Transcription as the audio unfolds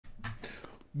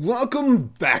Welcome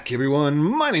back, everyone.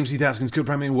 My name's Heath, Haskins, Code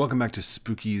Prime, and welcome back to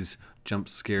Spooky's Jump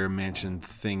Scare Mansion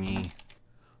thingy.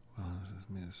 Well, this is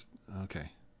missed.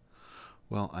 Okay.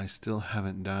 Well, I still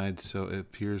haven't died, so it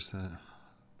appears that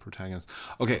protagonist.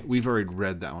 Okay, we've already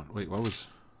read that one. Wait, what was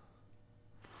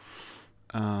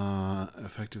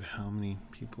effective? How many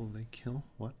people they kill?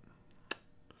 What?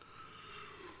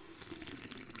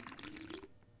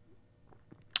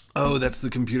 Oh, that's the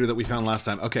computer that we found last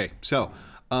time. Okay, so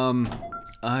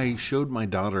I showed my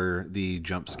daughter the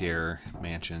jump scare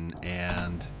mansion,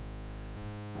 and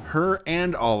her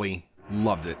and Ollie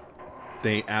loved it.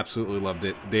 They absolutely loved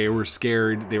it. They were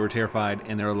scared, they were terrified,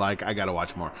 and they were like, I gotta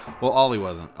watch more. Well, Ollie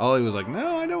wasn't. Ollie was like,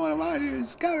 no, I don't want to watch it, it's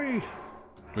scary.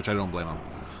 Which I don't blame him.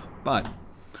 But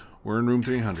we're in room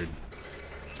 300.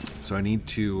 So I need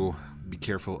to be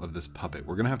careful of this puppet.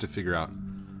 We're gonna have to figure out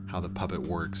how the puppet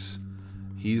works.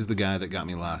 He's the guy that got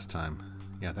me last time.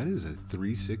 Yeah, that is a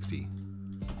 360.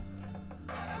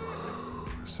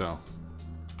 So,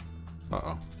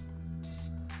 uh-oh.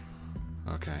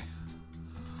 Okay.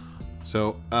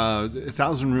 So,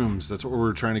 1,000 rooms. That's what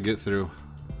we're trying to get through.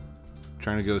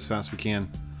 Trying to go as fast as we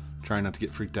can. Trying not to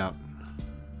get freaked out.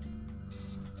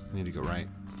 I need to go right.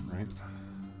 Right?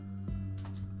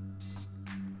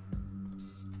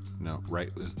 No,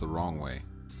 right is the wrong way.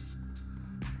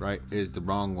 Right is the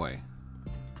wrong way.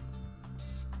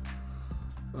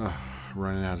 Ugh,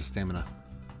 running out of stamina.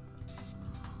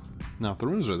 Now, if the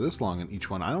rooms are this long in each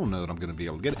one, I don't know that I'm going to be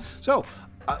able to get it. So,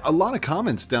 a lot of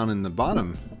comments down in the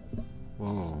bottom.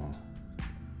 Whoa.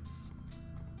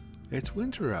 It's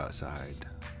winter outside.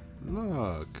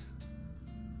 Look.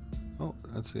 Oh,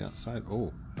 that's the outside.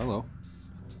 Oh, hello.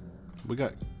 We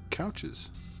got couches.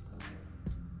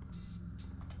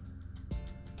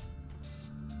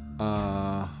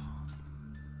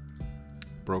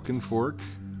 Broken fork.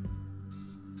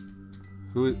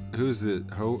 Who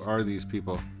are these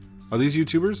people? Are these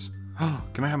YouTubers?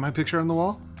 Can I have my picture on the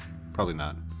wall? Probably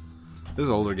not. This is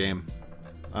an older game.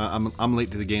 I'm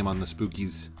late to the game on the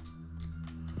spookies.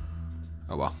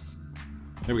 Oh well.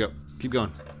 Here we go. Keep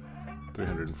going.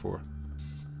 304.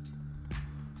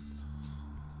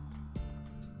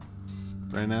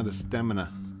 Ran out of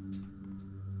stamina.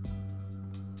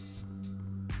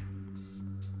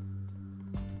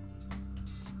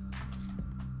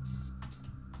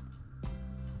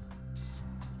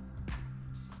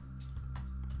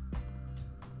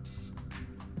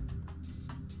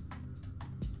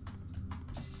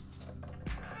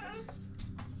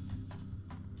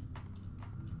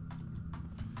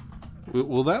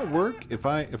 Will that work if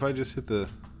I just hit the...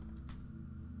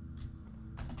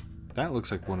 That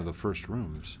looks like one of the first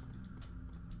rooms.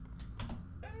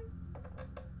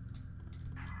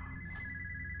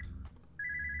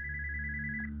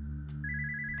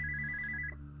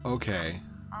 Okay.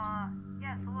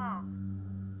 Yes, hello.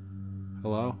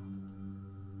 Hello?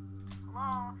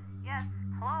 Hello? Yes,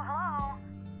 hello, hello.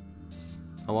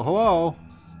 Hello, hello.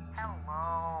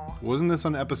 Hello. Wasn't this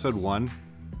on episode 1?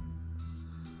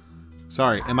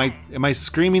 Sorry, am I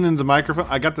screaming into the microphone?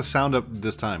 I got the sound up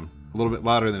this time. A little bit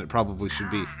louder than it probably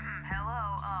should be.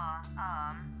 Hello,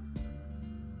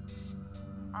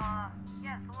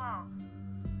 yes, hello.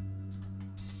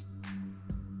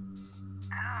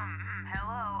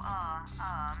 Hello,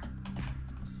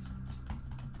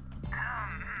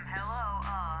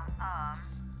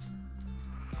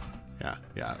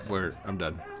 Yeah, I'm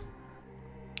done.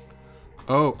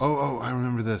 Oh, I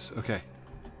remember this. Okay.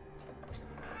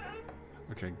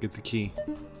 Okay, get the key.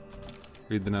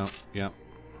 Read the note. Yep.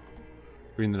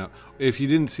 Reading the note. If you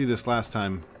didn't see this last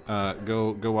time,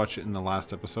 go watch it in the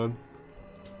last episode.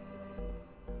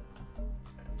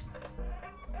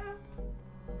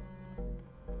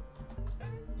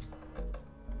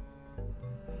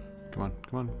 Come on,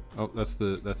 come on. Oh, that's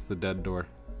the dead door.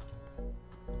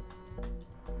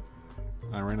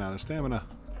 I ran out of stamina.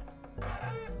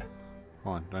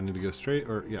 Hold on, do I need to go straight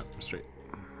or yeah, straight.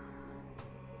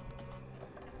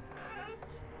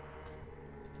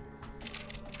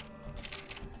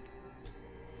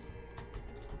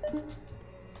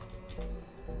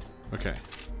 Okay.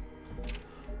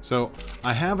 So,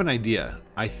 I have an idea.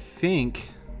 I think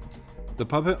the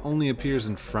puppet only appears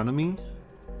in front of me.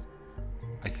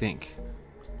 I think.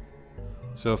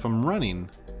 So if I'm running,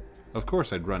 of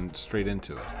course I'd run straight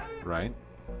into it, right?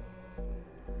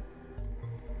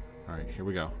 Alright, here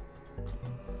we go.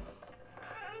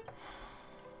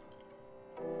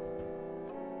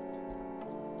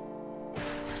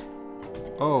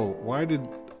 Oh, why did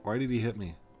he hit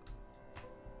me?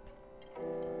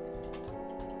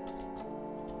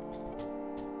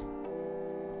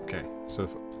 Okay, so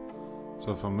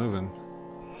if I'm moving,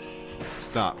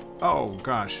 stop. Oh,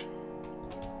 gosh.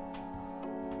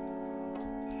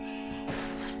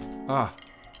 Ah.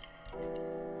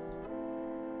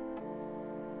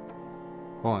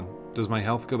 Hold on. Does my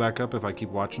health go back up if I keep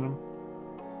watching him?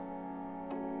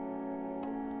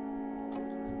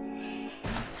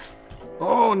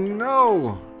 Oh,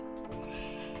 no!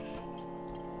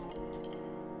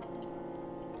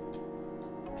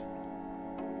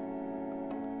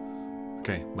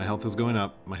 Okay, my health is going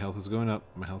up. My health is going up.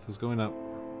 My health is going up.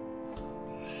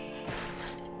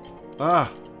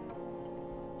 Ah!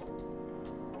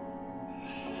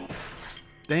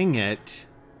 Dang it.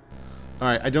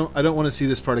 Alright, I don't want to see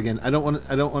this part again. I don't want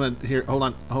to hear. Hold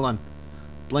on.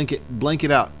 Blank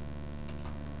it out.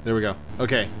 There we go.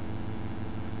 Okay.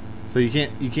 So you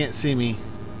can't see me.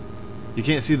 You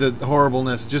can't see the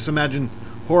horribleness. Just imagine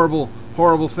horrible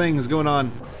things going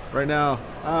on right now.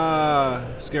 Ah,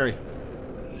 scary.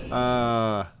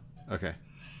 Okay.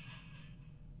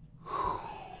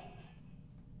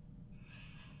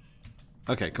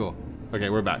 Okay, cool. Okay,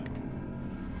 we're back.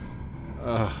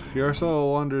 Your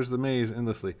soul wanders the maze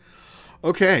endlessly.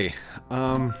 Okay.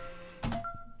 Oh,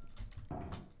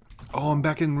 I'm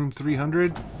back in room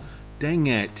 300? Dang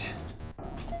it.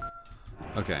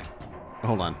 Okay.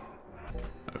 Hold on.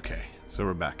 Okay. So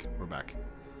we're back. We're back.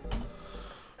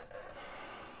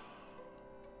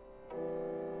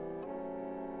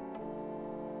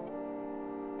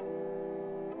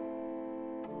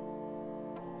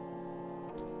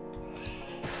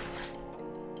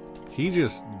 He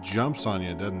just jumps on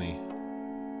you, doesn't he?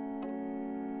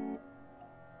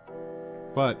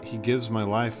 But he gives my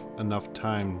life enough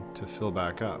time to fill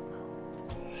back up.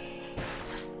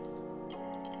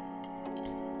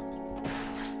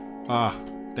 Ah,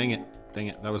 dang it. Dang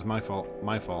it. That was my fault.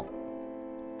 My fault.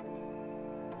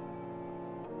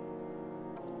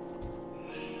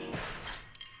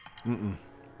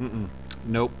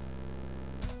 Nope.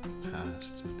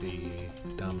 Past the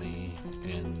dummy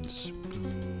in Spooky's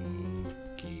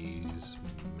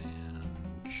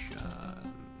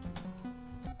mansion.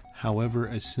 However,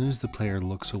 as soon as the player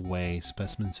looks away,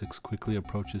 Specimen 6 quickly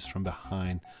approaches from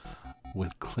behind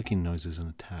with clicking noises and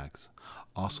attacks.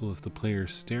 Also, if the player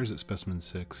stares at Specimen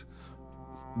 6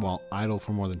 while idle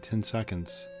for more than 10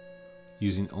 seconds,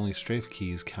 using only strafe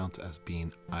keys counts as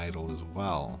being idle as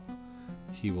well.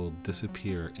 He will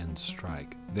disappear and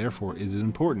strike. Therefore, it is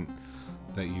important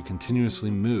that you continuously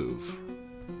move.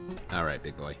 All right,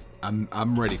 big boy. I'm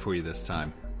ready for you this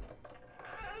time.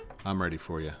 I'm ready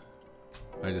for you.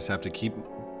 I just have to keep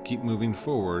moving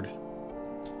forward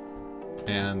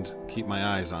and keep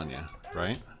my eyes on you,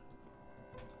 right?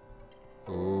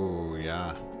 Oh,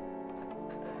 yeah.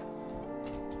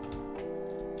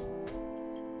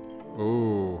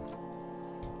 Oh.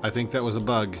 I think that was a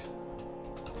bug.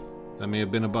 That may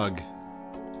have been a bug.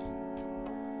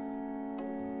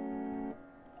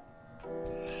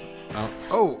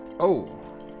 Oh!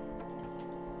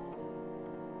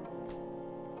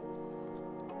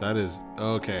 That is...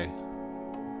 okay.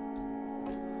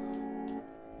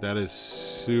 That is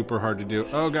super hard to do.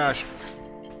 Oh, gosh!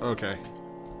 Okay.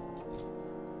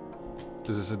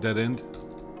 Is this a dead end?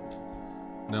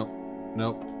 Nope.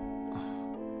 Nope.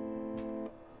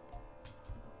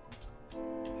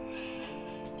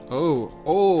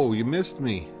 Oh, you missed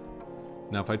me.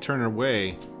 Now if I turn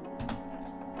away...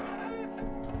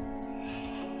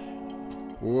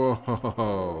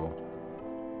 Whoa.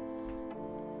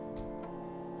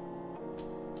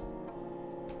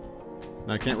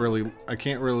 I can't really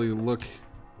look.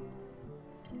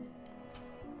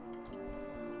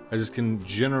 I just can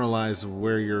generalize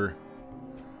where you're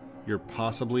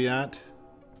possibly at.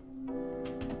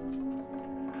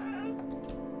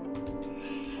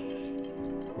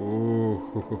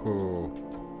 Ooh.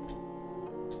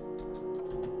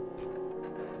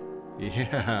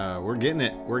 Yeah, we're getting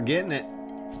it. We're getting it.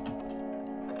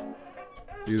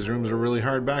 These rooms are really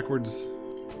hard backwards.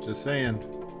 Just saying.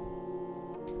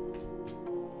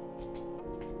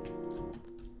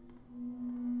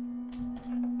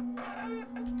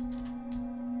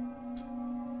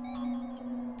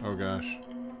 Oh gosh.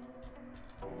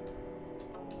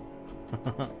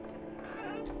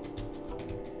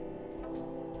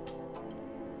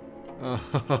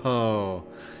 Oh.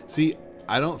 See,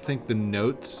 I don't think the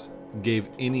notes gave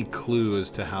any clue as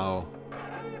to how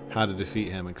to defeat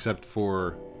him, except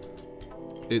for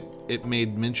it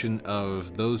made mention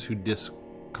of those who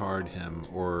discard him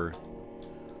or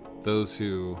those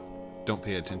who don't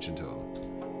pay attention to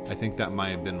him. I think that might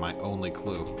have been my only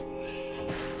clue.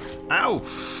 Ow!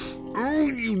 Oh,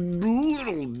 you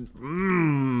little...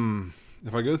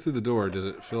 If I go through the door, does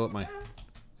it fill up my...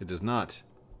 It does not.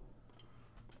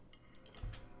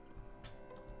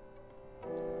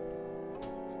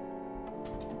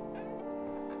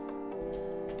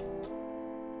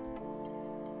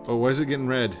 Oh, why is it getting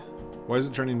red? Why is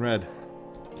it turning red?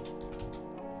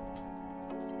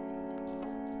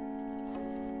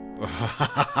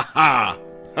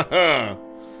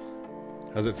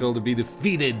 How's it feel to be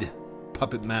defeated,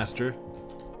 Puppet Master?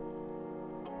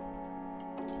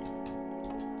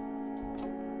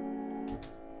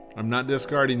 I'm not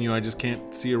discarding you, I just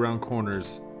can't see around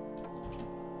corners.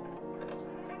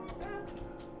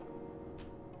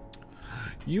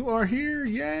 You are here,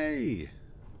 yay!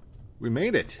 We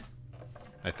made it,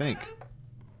 I think.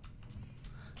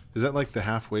 Is that like the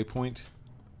halfway point?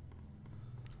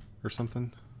 Or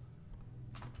something?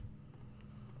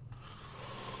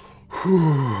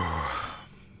 Whew.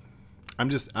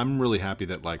 I'm really happy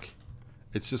that, like,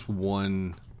 it's just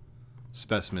one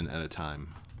specimen at a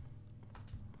time.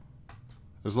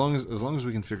 As long as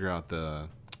we can figure out the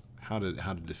how to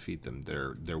defeat them,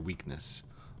 their weakness,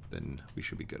 then we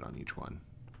should be good on each one.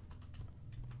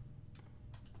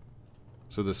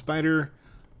 So the spider,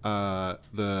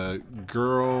 the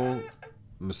girl,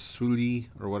 Masuli,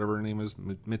 or whatever her name is,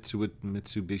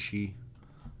 Mitsubishi,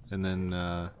 and then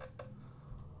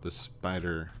the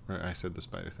spider, or I said the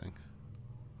spider thing.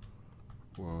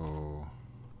 Whoa.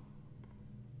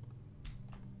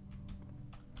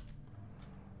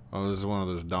 Oh, this is one of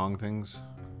those dong things.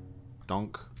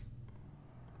 Donk.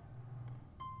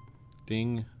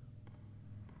 Ding.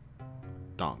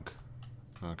 Donk.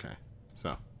 Okay,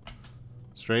 so.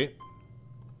 Straight.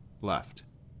 Left.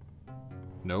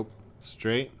 Nope.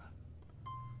 Straight.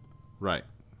 Right.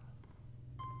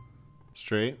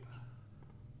 Straight.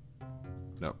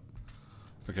 Nope.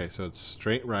 Okay, so it's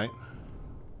straight right.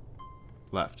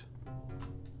 Left.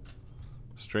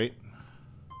 Straight.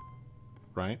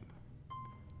 Right.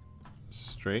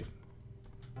 Straight.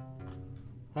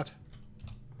 What?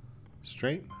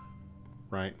 Straight.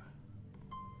 Right.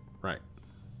 Right.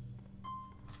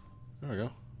 There we go.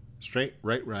 Straight,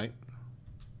 right, right.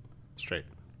 Straight.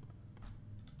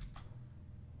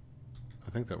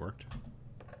 I think that worked.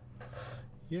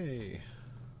 Yay.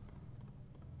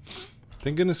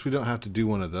 Thank goodness we don't have to do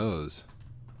one of those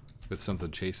with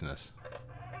something chasing us.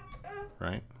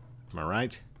 Right? Am I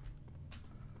right?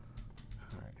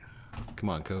 Alright. Come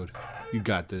on, Code. You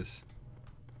got this.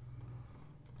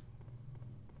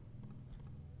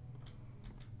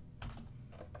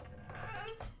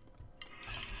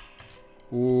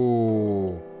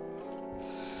 Ooh.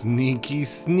 Sneaky,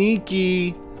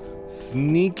 sneaky.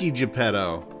 Sneaky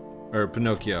Geppetto. Or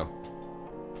Pinocchio.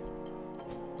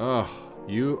 Oh,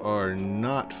 you are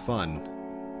not fun.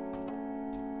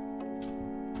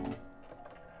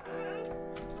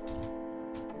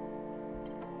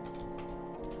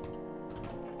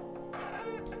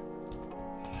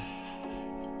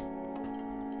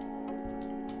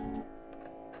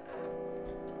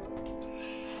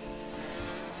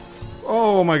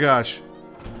 Oh my gosh.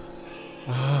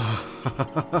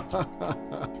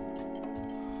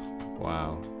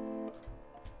 Wow.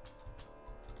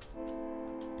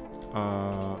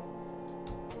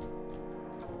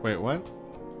 Wait, what?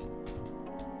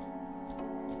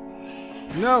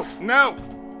 No, no!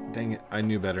 Dang it, I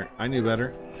knew better. I knew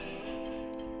better.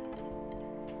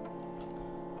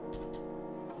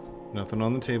 Nothing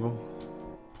on the table.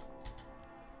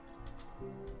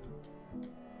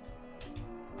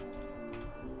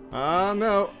 Ah,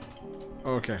 no.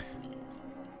 Okay.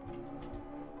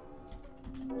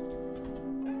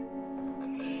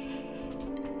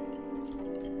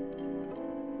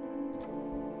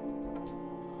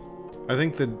 I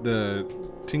think the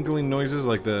tinkling noises,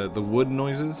 like the wood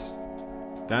noises,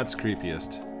 that's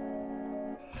creepiest.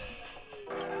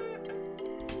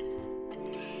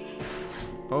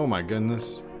 Oh my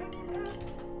goodness.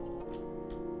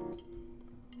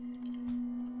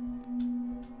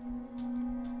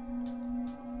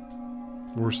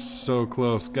 We're so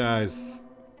close, guys.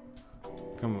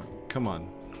 Come on, come on,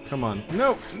 come on.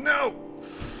 No, no!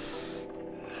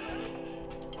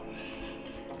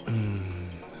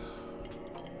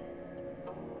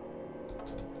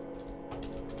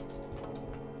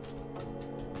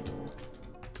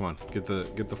 Come on, get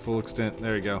the full extent.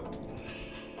 There you go.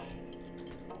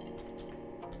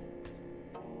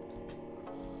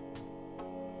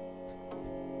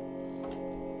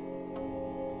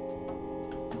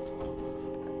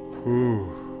 Ooh.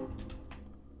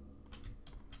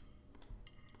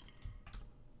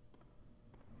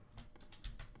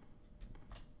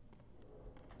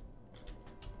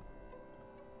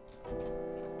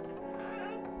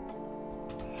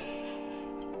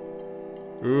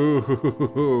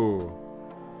 Ooh.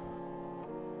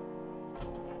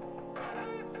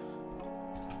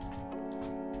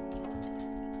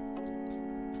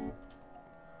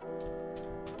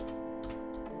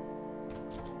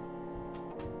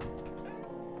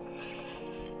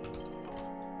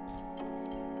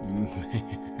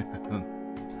 man.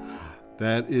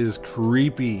 That is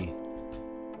creepy.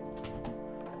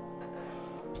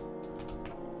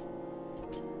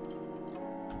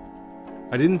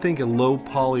 I didn't think a low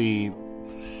poly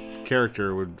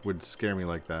character would scare me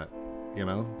like that, you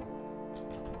know?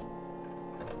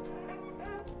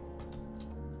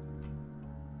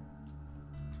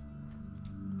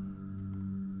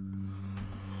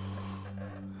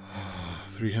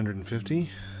 $350.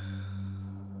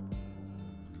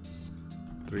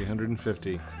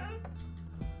 350.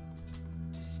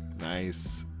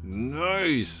 Nice.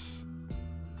 Nice.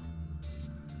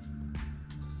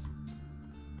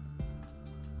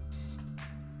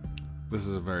 This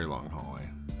is a very long hallway.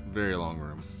 Very long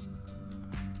room.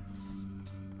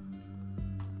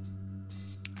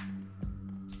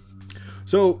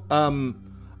 So,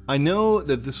 I know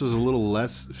that this was a little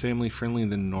less family friendly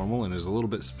than normal and is a little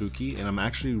bit spooky, and I'm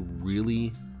actually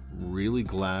really, really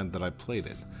glad that I played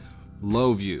it.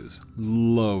 Low views.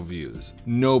 Low views.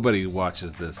 Nobody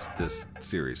watches this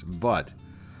series, but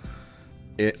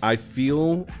I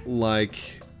feel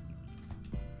like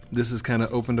this has kind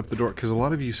of opened up the door, because a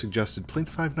lot of you suggested play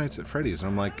Five Nights at Freddy's,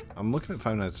 and I'm like, I'm looking at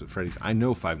Five Nights at Freddy's. I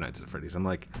know Five Nights at Freddy's. I'm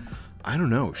like, I don't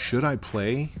know. Should I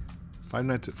play Five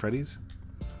Nights at Freddy's?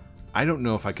 I don't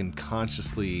know if I can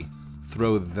consciously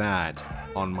throw that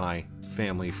on my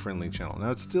family-friendly channel.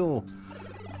 Now, it's still...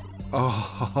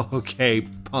 Oh, okay,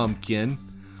 pumpkin.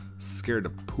 Scared the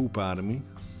poop out of me.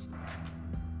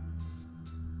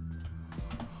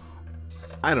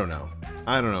 I don't know.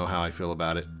 I don't know how I feel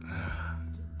about it.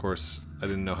 Of course, I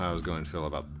didn't know how I was going to feel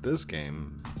about this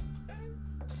game.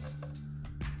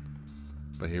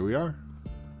 But here we are.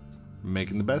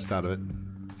 Making the best out of it.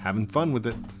 Having fun with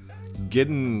it.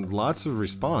 Getting lots of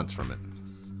response from it.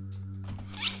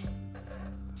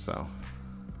 So.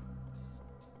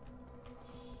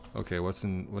 Okay, what's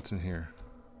in here?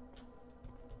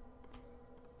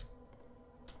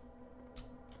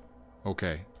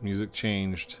 Okay, music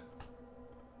changed.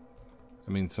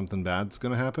 I mean, something bad's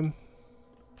gonna happen?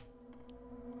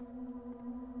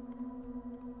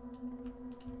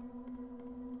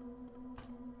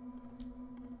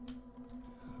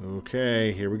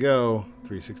 Okay, here we go.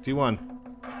 361.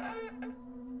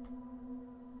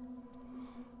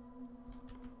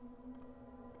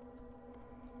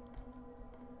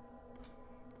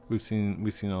 We've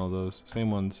seen all those.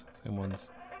 Same ones. Same ones.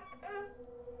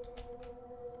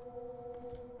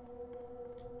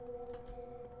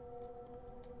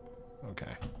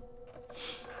 Okay.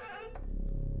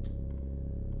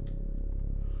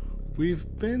 We've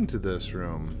been to this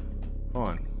room. Hold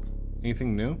on.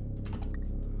 Anything new?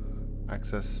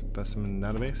 Access specimen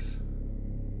database.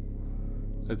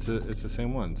 It's the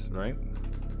same ones, right?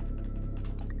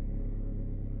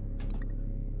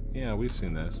 Yeah, we've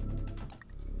seen this.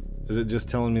 Is it just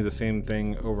telling me the same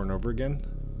thing over and over again?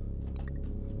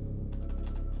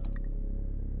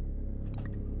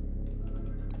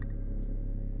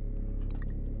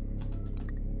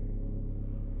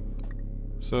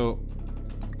 So,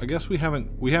 I guess we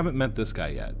haven't met this guy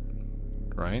yet,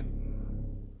 right?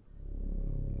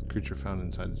 Creature found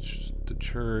inside the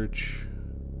church.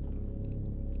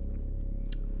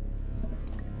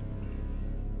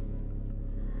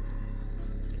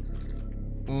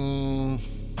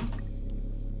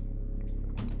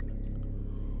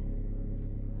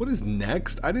 What is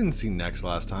next? I didn't see next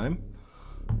last time.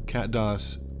 Cat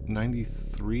DOS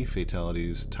 93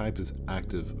 fatalities. Type is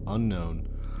active, unknown.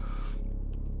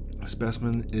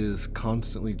 Specimen is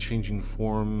constantly changing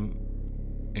form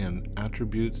and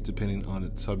attributes depending on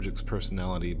its subject's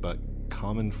personality, but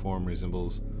common form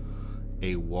resembles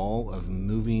a wall of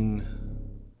moving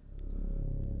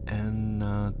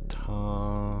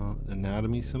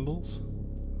anatomy symbols.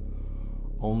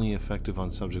 Only effective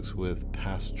on subjects with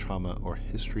past trauma or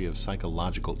history of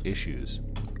psychological issues.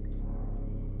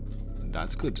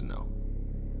 That's good to know.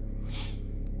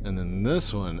 And then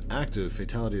this one, active,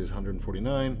 fatality is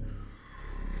 149.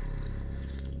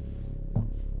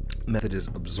 Method is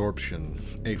absorption,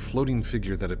 a floating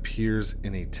figure that appears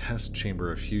in a test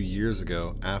chamber a few years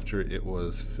ago after it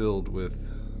was filled with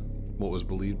what was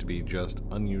believed to be just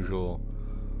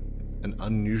an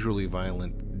unusually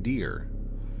violent deer.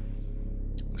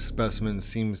 Specimen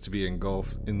seems to be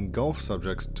engulf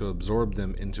subjects to absorb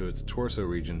them into its torso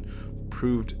region,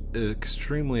 proved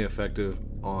extremely effective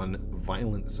on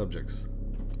violent subjects.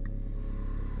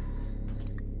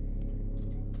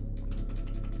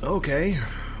 Okay,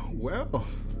 well.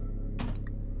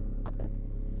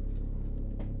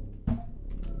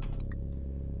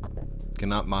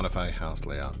 Cannot modify house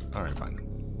layout. Alright, fine.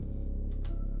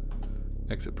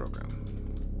 Exit program.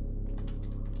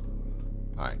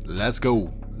 Alright, let's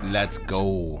go. Let's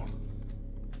go.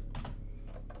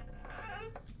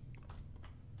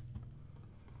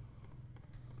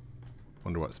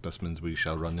 Wonder what specimens we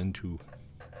shall run into.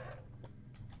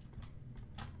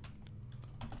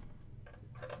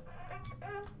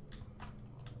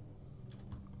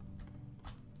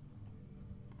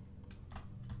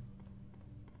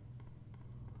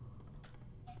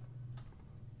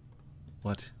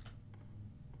 What?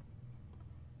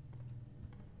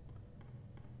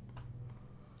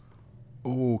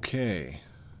 Okay.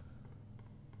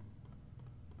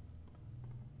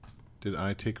 Did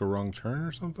I take a wrong turn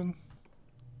or something?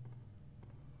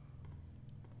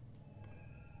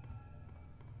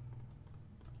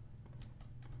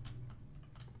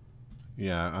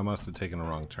 Yeah, I must have taken a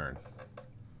wrong turn.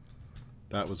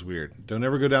 That was weird. Don't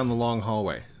ever go down the long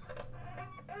hallway.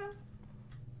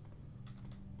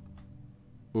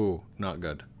 Ooh, not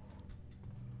good.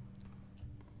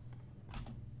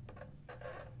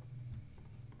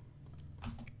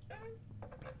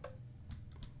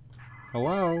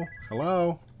 Hello?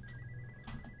 Hello?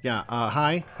 Yeah,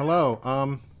 hi?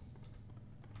 Hello?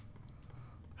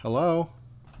 Hello?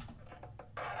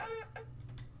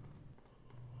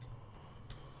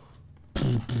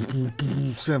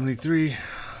 $73.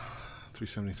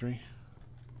 $373.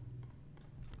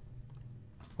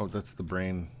 Oh, that's the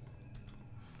brain.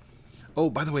 Oh,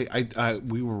 by the way,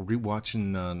 we were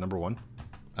rewatching number 1,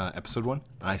 episode 1,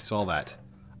 and I saw that.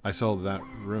 I saw that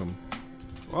room.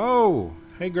 Whoa!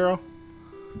 Hey, girl.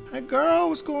 Hey, girl,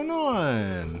 what's going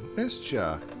on? Missed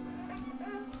ya.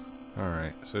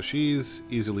 Alright, so she's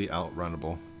easily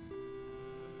outrunnable.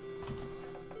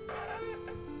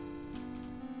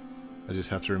 I just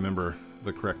have to remember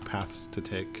the correct paths to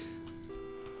take.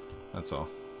 That's all.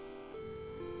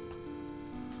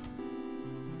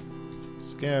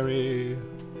 Scary.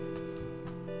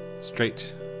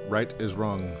 Straight. Right is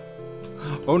wrong.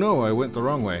 Oh no, I went the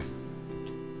wrong way.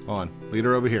 On. Lead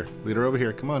her over here. Lead her over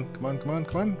here. Come on. Come on. Come on.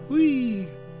 Come on. Whee!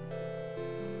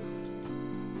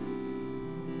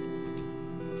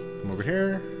 Come over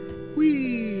here.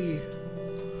 Whee!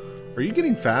 Are you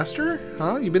getting faster?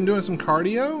 Huh? You been doing some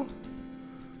cardio?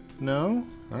 No?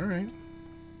 Alright.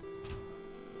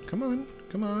 Come on.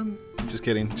 Come on. Just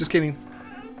kidding. Just kidding.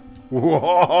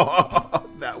 Whoa!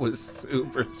 That was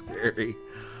super scary.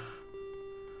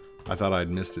 I thought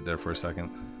I'd missed it there for a second.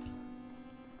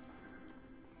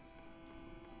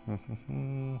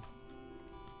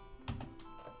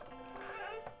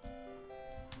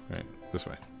 Right, this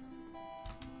way.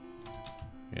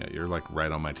 Yeah, you're like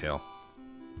right on my tail.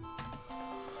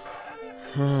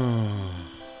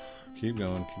 Keep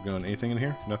going, keep going. Anything in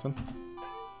here? Nothing?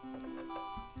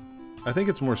 I think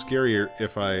it's more scarier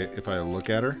if I look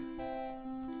at her.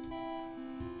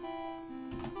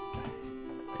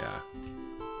 Yeah.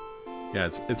 Yeah,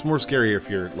 it's more scary if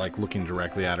you're like looking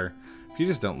directly at her. If you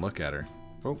just don't look at her.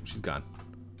 Oh, she's gone.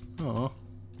 Oh.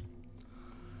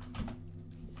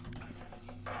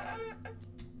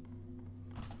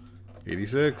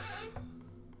 $86.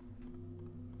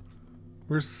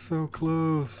 We're so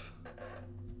close.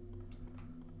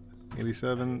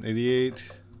 87,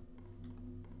 88.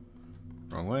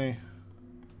 Wrong way.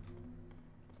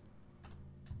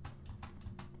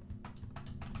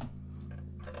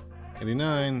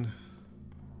 89.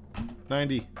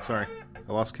 90. Sorry,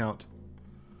 I lost count.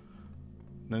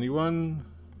 91.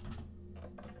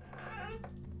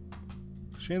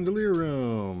 Chandelier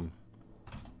room.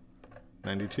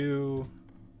 92.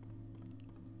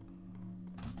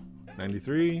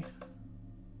 93.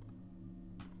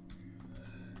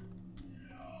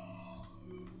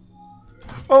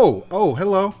 Oh, oh,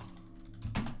 hello.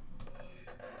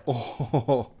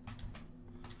 Oh,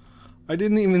 I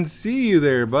didn't even see you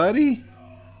there, buddy.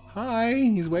 Hi,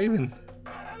 he's waving.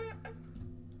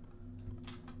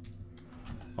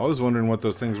 I was wondering what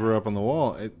those things were up on the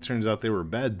wall. It turns out they were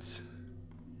beds.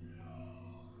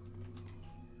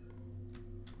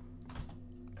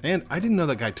 And I didn't know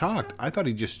that guy talked. I thought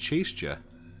he just chased you.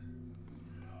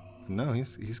 No,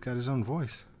 he's got his own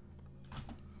voice.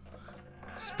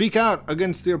 Speak out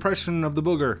against the oppression of the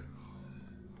booger.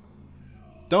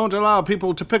 Don't allow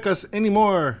people to pick us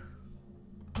anymore.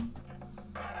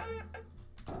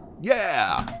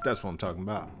 Yeah, that's what I'm talking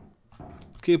about.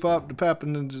 Keep up the pep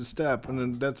and the step,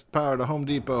 and that's the power of the Home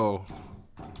Depot.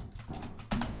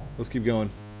 Let's keep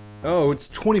going. Oh, it's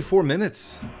 24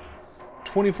 minutes.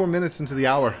 24 minutes into the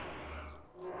hour.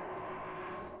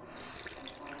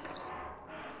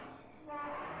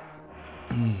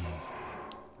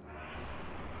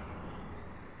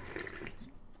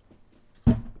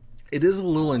 It is a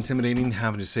little intimidating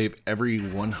having to save every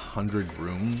 100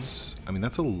 rooms. I mean,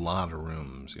 that's a lot of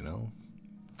rooms, you know?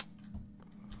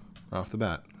 Right off the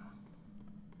bat.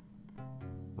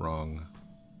 Wrong.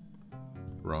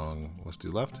 Wrong. Let's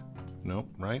do left. Nope.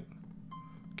 Right.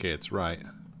 Okay, it's right.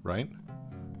 Right.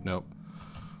 Nope.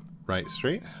 Right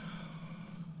straight.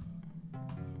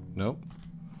 Nope.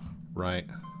 Right.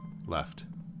 Left.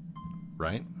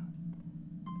 Right.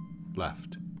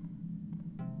 Left.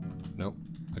 Nope.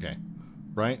 Okay.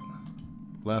 Right.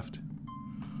 Left.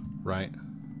 Right.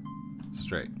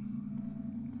 Straight.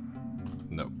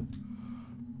 Nope.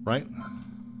 Right.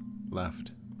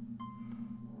 Left.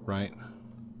 Right.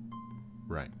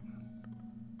 Right.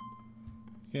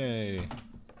 Yay.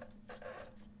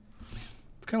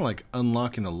 It's kind of like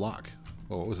unlocking a lock.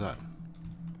 Oh, what was that?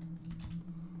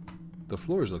 The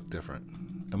floors look different.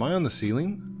 Am I on the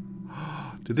ceiling?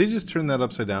 Did they just turn that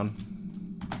upside down?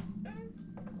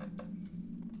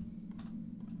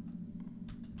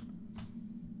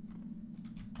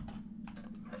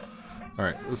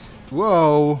 Alright, let's...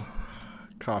 Whoa!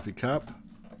 Coffee cup.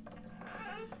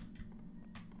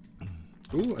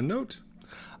 Ooh, a note.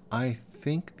 I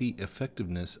think the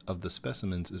effectiveness of the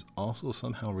specimens is also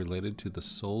somehow related to the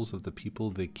souls of the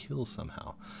people they kill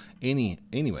somehow.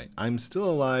 Anyway, I'm still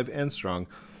alive and strong,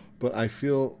 but I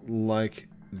feel like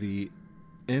the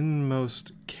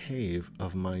inmost cave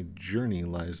of my journey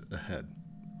lies ahead.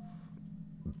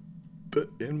 The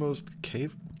inmost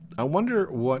cave? I wonder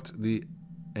what the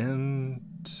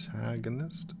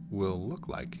antagonist will look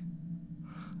like.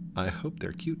 I hope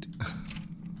they're cute.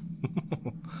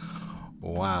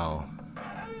 Wow.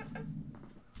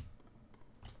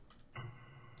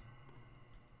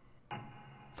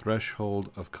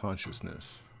 Threshold of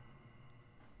consciousness.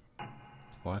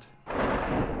 What?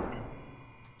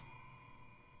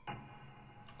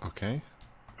 Okay.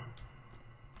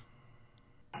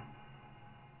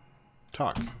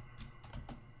 Talk.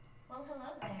 Well,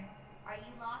 hello there. Are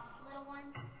you lost, little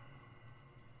one?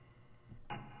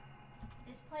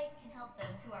 This place can help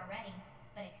those who are ready,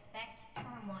 but expect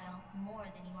turmoil more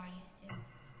than you are used to.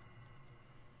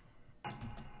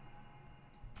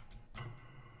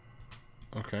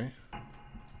 Okay.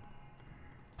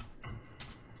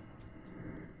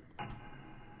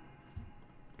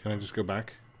 Can I just go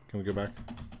back? Can we go back?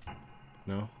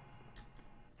 No?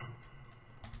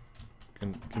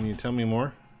 Can you tell me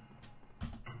more?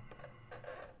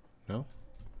 No?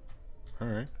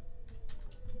 Alright.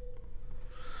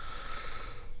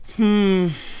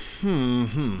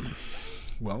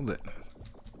 Well,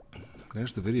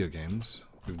 there's the video games.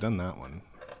 We've done that one.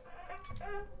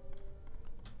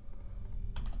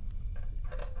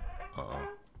 Uh-oh.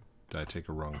 Did I take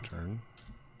a wrong turn?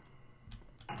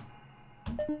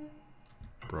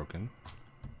 Broken.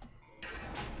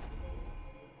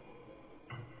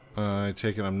 I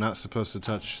take it I'm not supposed to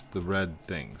touch the red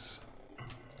things.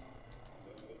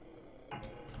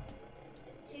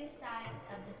 Two sides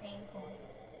of the same coin.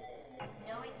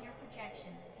 Knowing your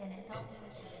projections can help you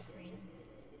achieve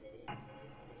freedom.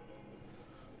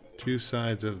 Two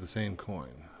sides of the same coin.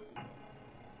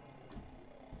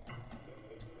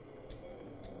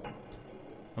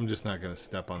 I'm just not going to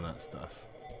step on that stuff.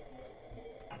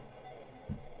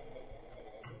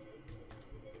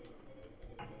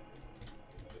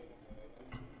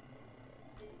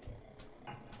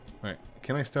 Alright,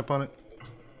 can I step on it?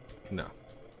 No,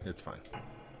 it's fine.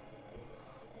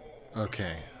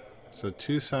 Okay, so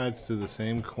two sides to the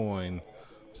same coin.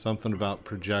 Something about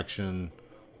projection,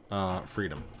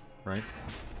 freedom, right?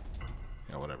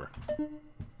 Yeah, whatever.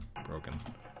 Broken.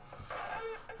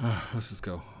 Let's just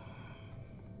go.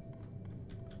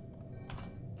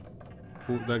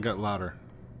 Ooh, that got louder.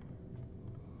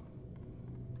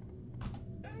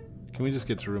 Can we just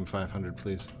get to room 500,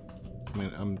 please? I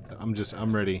mean,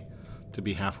 I'm ready to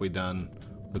be halfway done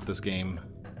with this game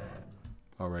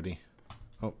already.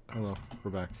 Oh, hello.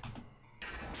 We're back.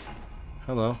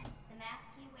 Hello. The mask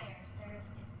you wear serves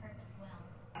its purpose well,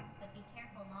 but be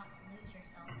careful not to lose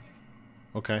yourself in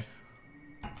it. Okay.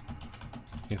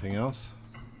 Anything else?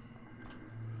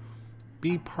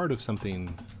 Be part of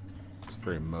something. It's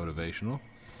very motivational.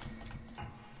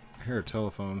 I hear a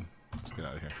telephone. Let's get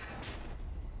out of here.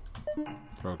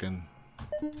 Broken.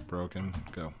 Broken.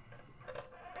 Go.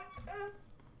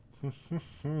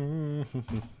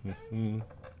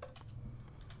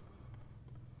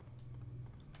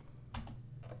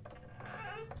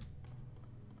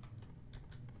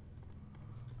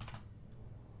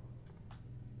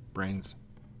 Brains.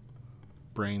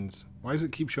 Brains. Why does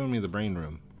it keep showing me the brain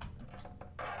room?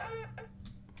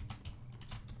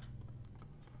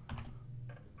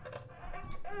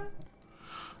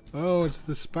 Oh, it's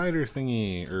the spider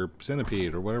thingy, or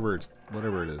centipede, or whatever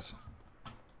it is.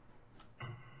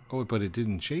 Oh, but it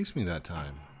didn't chase me that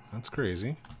time. That's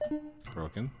crazy.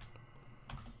 Broken.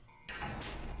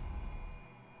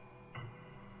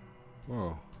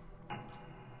 Whoa.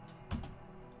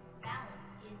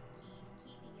 Balance is key to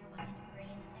keeping your mind free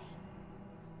and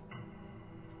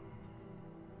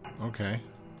sane. Okay.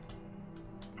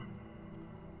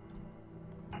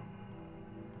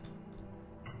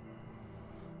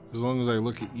 As long as I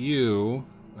look at you,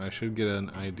 I should get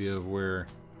an idea of where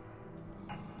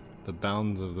the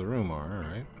bounds of the room are,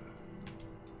 alright.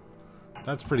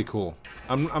 That's pretty cool.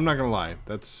 I'm not gonna lie,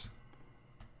 that's...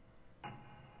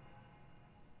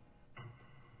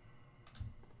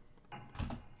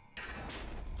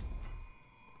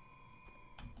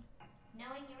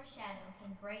 Knowing your shadow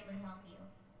can greatly help you,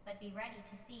 but be ready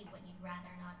to see what you'd rather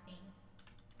not be.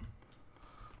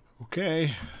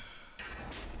 Okay.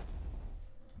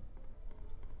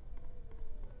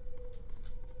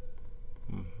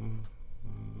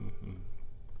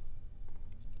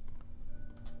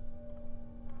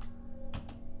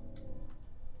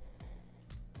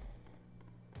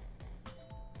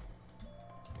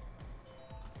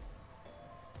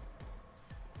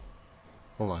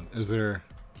 Hold on, is there...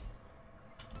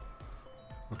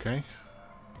 Okay.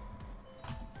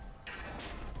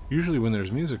 Usually when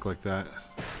there's music like that...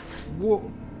 Whoa!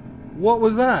 What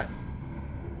was that?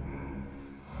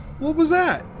 What was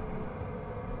that?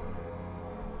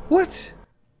 What?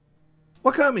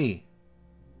 What got me?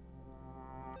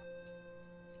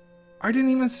 I didn't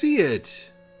even see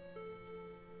it.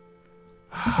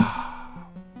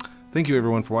 Thank you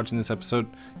everyone for watching this episode.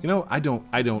 You know, I don't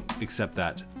accept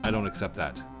that. I don't accept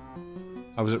that.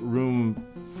 I was at room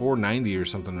 490 or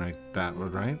something like that,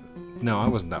 right? No, I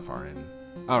wasn't that far in.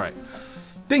 Alright.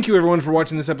 Thank you everyone for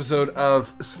watching this episode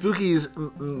of Spooky's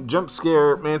Jump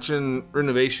Scare Mansion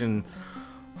Renovation.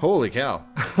 Holy cow.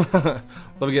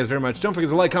 Love you guys very much. Don't forget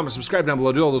to like, comment, subscribe down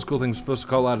below. Do all those cool things I'm supposed to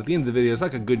call out at the end of the videos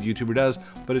like a good YouTuber does,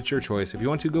 but it's your choice. If you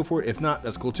want to, go for it. If not,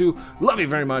 that's cool too. Love you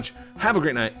very much. Have a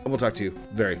great night, and we'll talk to you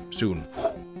very soon.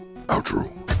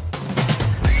 Outro.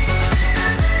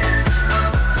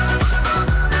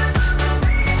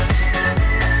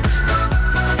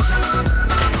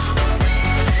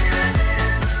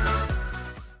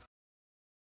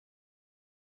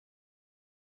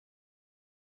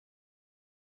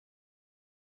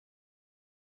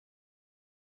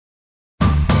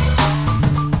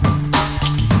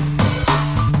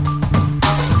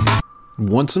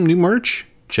 Want some new merch?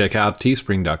 Check out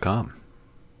teespring.com.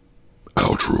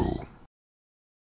 Outro.